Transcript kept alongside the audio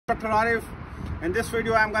Dr. Arif. In this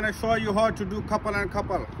video I'm going to show you how to do couple and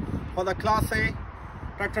couple for the Class A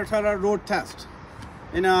tractor trailer road test.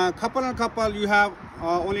 In a couple and couple you have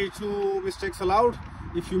only 2 mistakes allowed.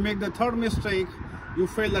 If you make the third mistake, you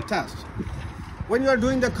fail the test. When you are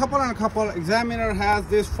doing the couple and couple, examiner has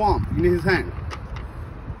this form in his hand.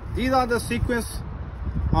 These are the sequence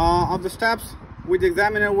of the steps which the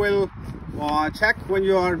examiner will check when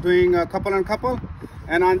you are doing a couple and couple.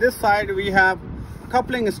 And on this side we have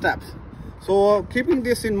coupling steps. So keeping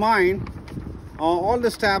this in mind, all the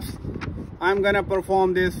steps I'm gonna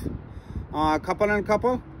perform this couple and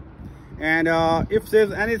couple. And if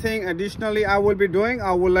there's anything additionally I will be doing,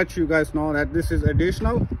 I will let you guys know that this is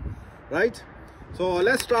additional, right? So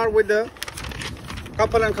let's start with the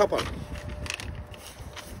couple and couple.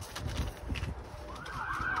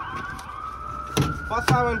 First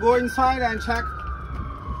I will go inside and check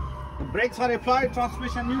the brakes are applied,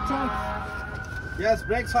 transmission neutral. Yes,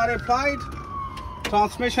 brakes are applied,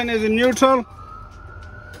 transmission is in neutral.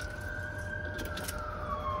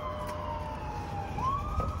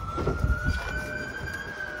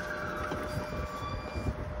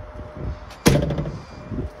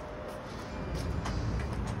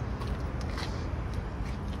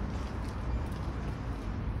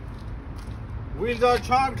 Wheels are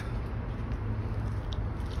chugged.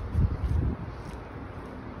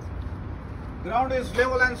 Ground is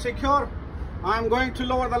level and secure. I am going to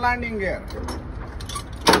lower the landing gear.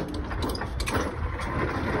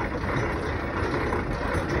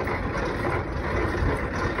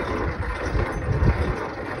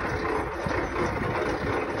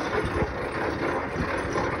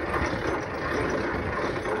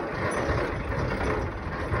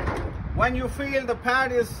 When you feel the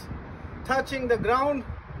pad is touching the ground,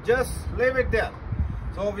 just leave it there.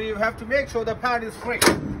 So we have to make sure the pad is free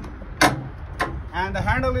and the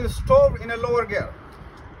handle is stored in a lower gear.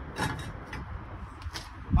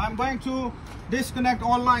 I'm going to disconnect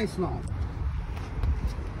all lines now.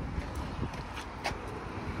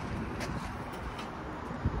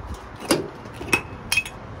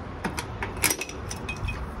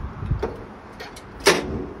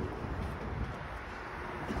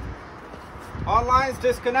 All lines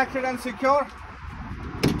disconnected and secure.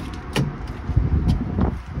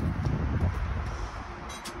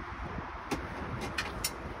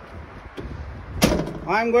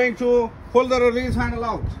 I'm going to pull the release handle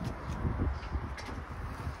out.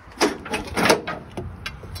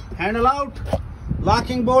 Handle out,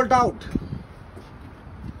 locking bolt out.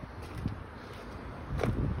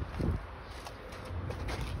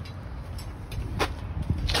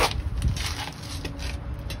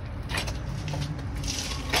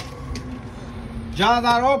 Jaws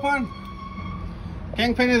are open,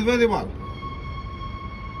 kingpin is visible.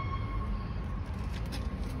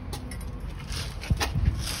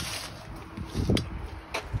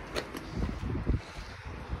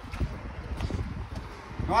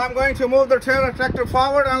 Now I'm going to move the trailer tractor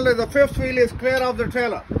forward until the 5th wheel is clear of the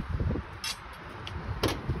trailer.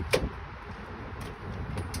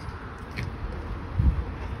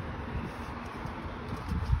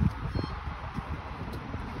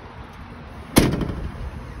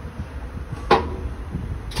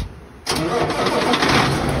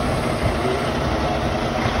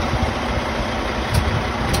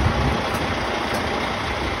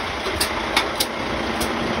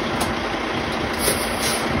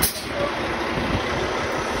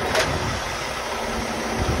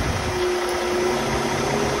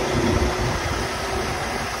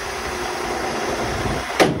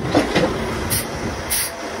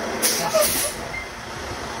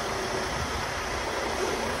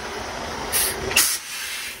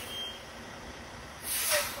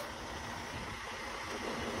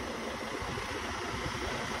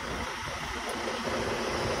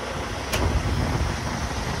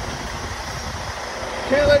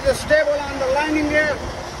 Trailer is stable on the landing gear.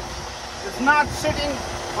 It's not sitting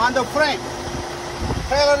on the frame.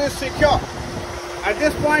 Trailer is secure. At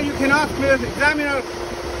this point you can ask Mr. Examiner,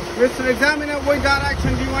 which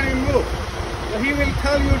direction do you want to move? So he will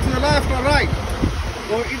tell you to the left or right.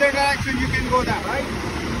 So either direction you can go that, right?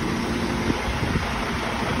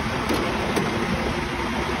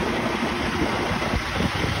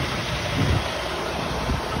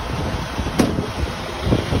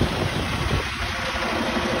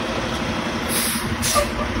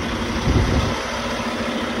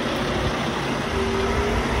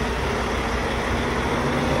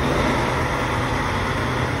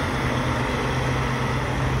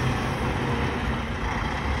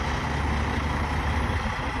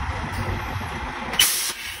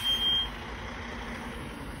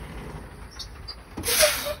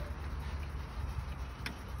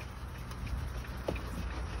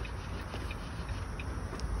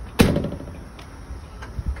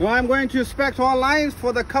 Now I'm going to inspect all lines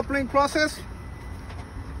for the coupling process.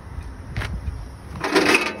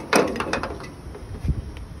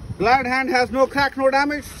 Glad hand has no crack, no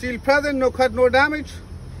damage. Seal present, no cut, no damage.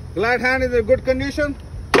 Glad hand is in good condition.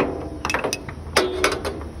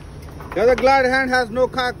 The other glad hand has no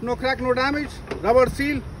crack, no damage. Rubber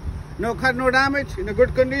seal, no cut, no damage, in a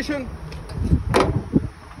good condition.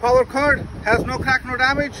 Power cord has no crack, no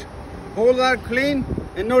damage. Holes are clean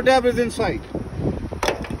and no debris inside.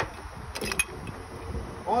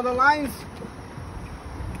 All the lines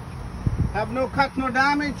have no cut, no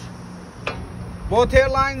damage. Both air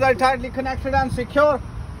lines are tightly connected and secure.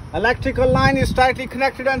 Electrical line is tightly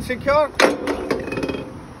connected and secure.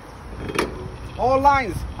 All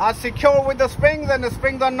lines are secure with the springs and the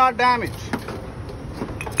springs are not damaged.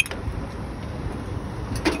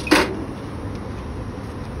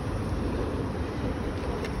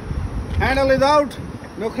 Handle is out,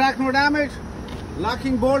 no crack, no damage.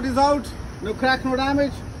 Locking bolt is out, no crack, no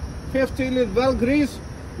damage. Fifth wheel is well greased,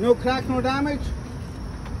 no crack, no damage.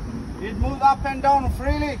 It moves up and down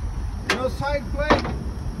freely, no side play.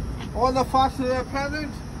 All the fasteners are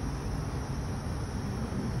present.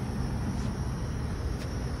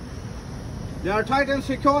 They are tight and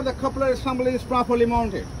secure. The coupler assembly is properly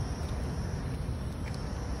mounted.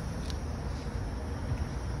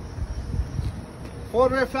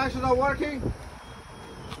 Four-way flashes are working.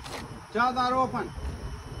 Jaws are open.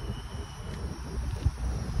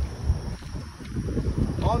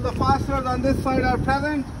 All the fasteners on this side are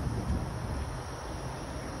present.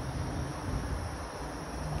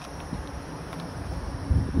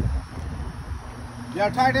 They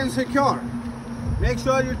are tight and secure. Make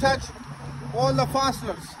sure you touch all the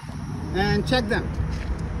fasteners and check them.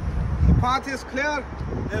 The path is clear.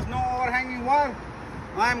 There's no overhanging wall.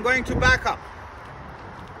 I'm going to back up.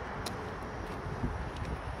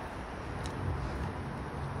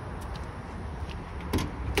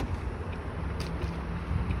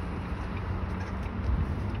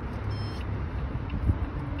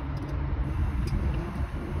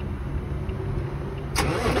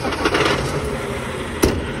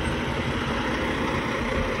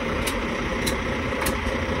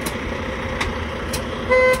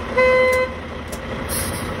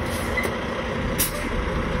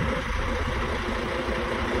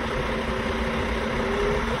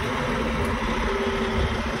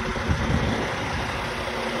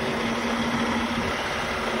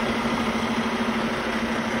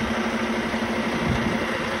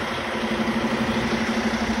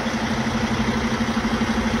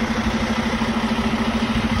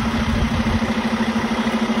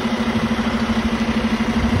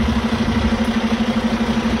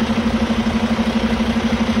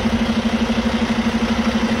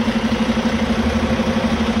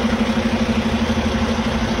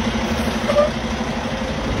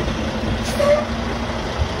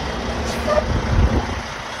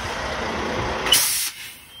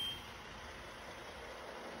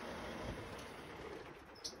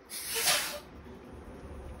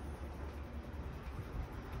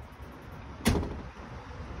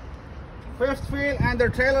 Fifth wheel and the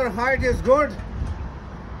trailer height is good.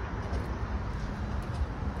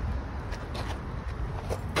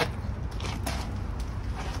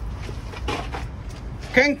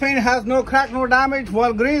 Kingpin has no crack, no damage,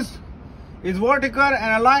 well greased. Is vertical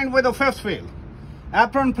and aligned with the fifth wheel.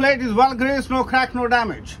 Apron plate is well greased, no crack, no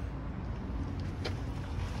damage.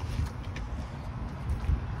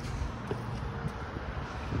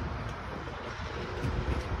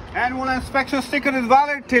 Annual inspection sticker is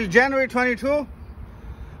valid till January 22,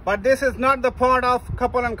 but this is not the part of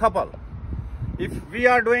couple and couple. If we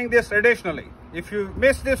are doing this additionally, if you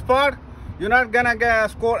miss this part, you're not gonna get a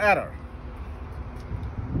score error.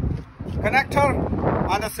 Connector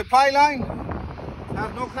on the supply line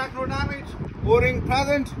has no crack, no damage. O-ring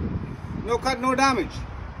present, no cut, no damage.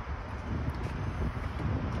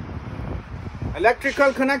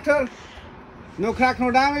 Electrical connector, no crack,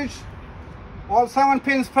 no damage. All 7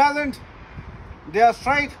 pins present. They are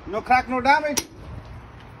straight, no crack, no damage.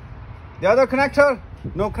 The other connector,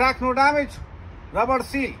 no crack, no damage. Rubber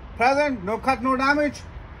seal present, no cut, no damage.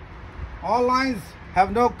 All lines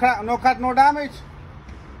have no cut, no damage,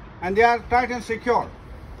 and they are tight and secure.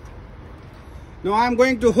 Now I am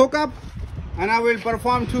going to hook up and I will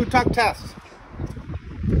perform 2 tuck tests.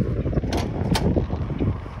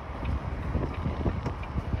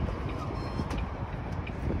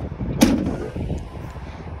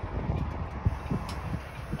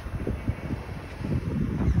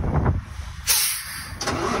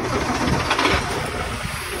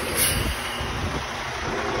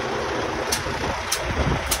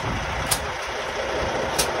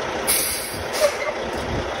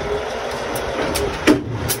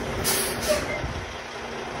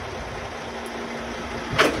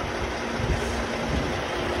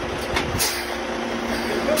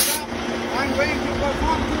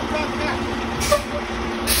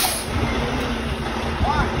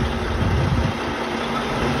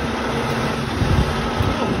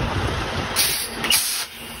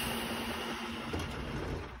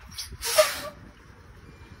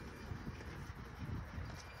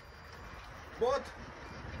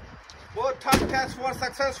 both top tests were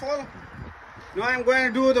successful. Now I'm going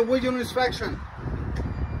to do the visual inspection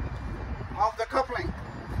of the coupling.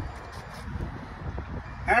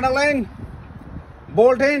 Handle in,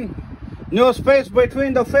 bolt in, no space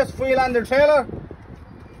between the fifth wheel and the trailer.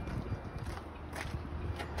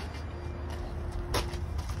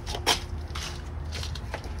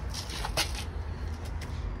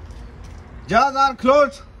 Jaws are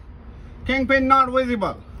closed, kingpin not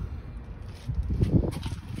visible.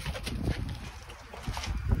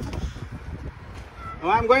 Now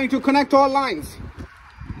I'm going to connect all lines.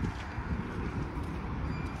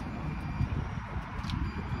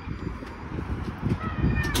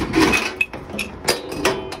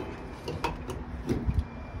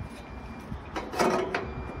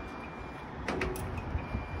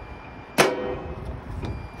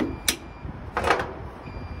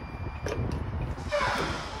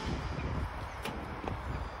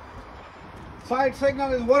 Side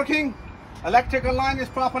signal is working, electrical line is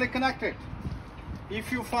properly connected. If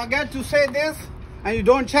you forget to say this and you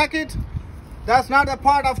don't check it, that's not a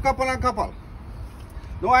part of couple and couple.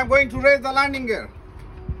 Now I'm going to raise the landing gear.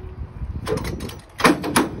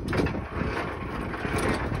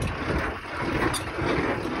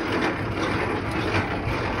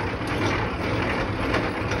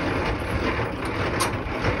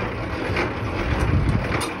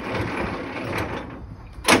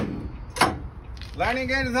 Landing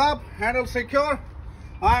gear is up, handle secure.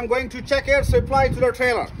 I am going to check air supply to the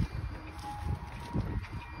trailer.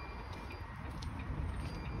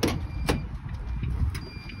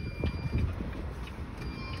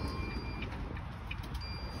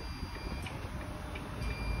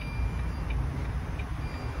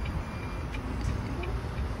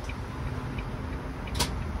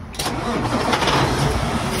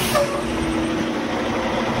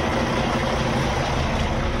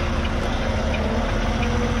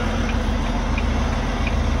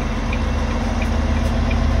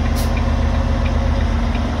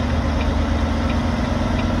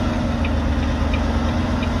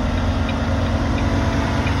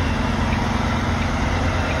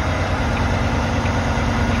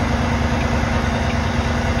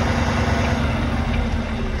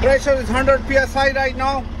 Pressure is 100 psi right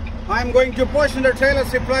now. I am going to push in the trailer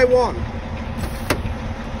supply wall.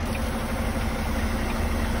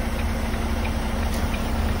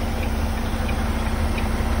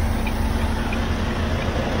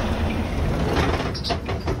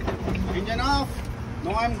 Engine off.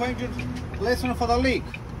 Now I am going to listen for the leak.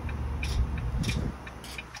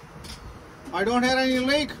 I don't hear any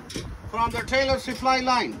leak from the trailer supply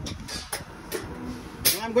line.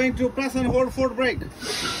 I'm going to press and hold foot brake.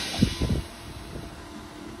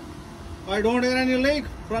 I don't hear any leak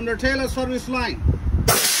from the trailer service line.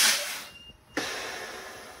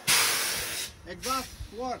 Exhaust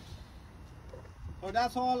works. So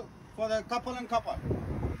that's all for the couple and couple.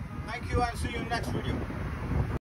 Thank you and see you in next video.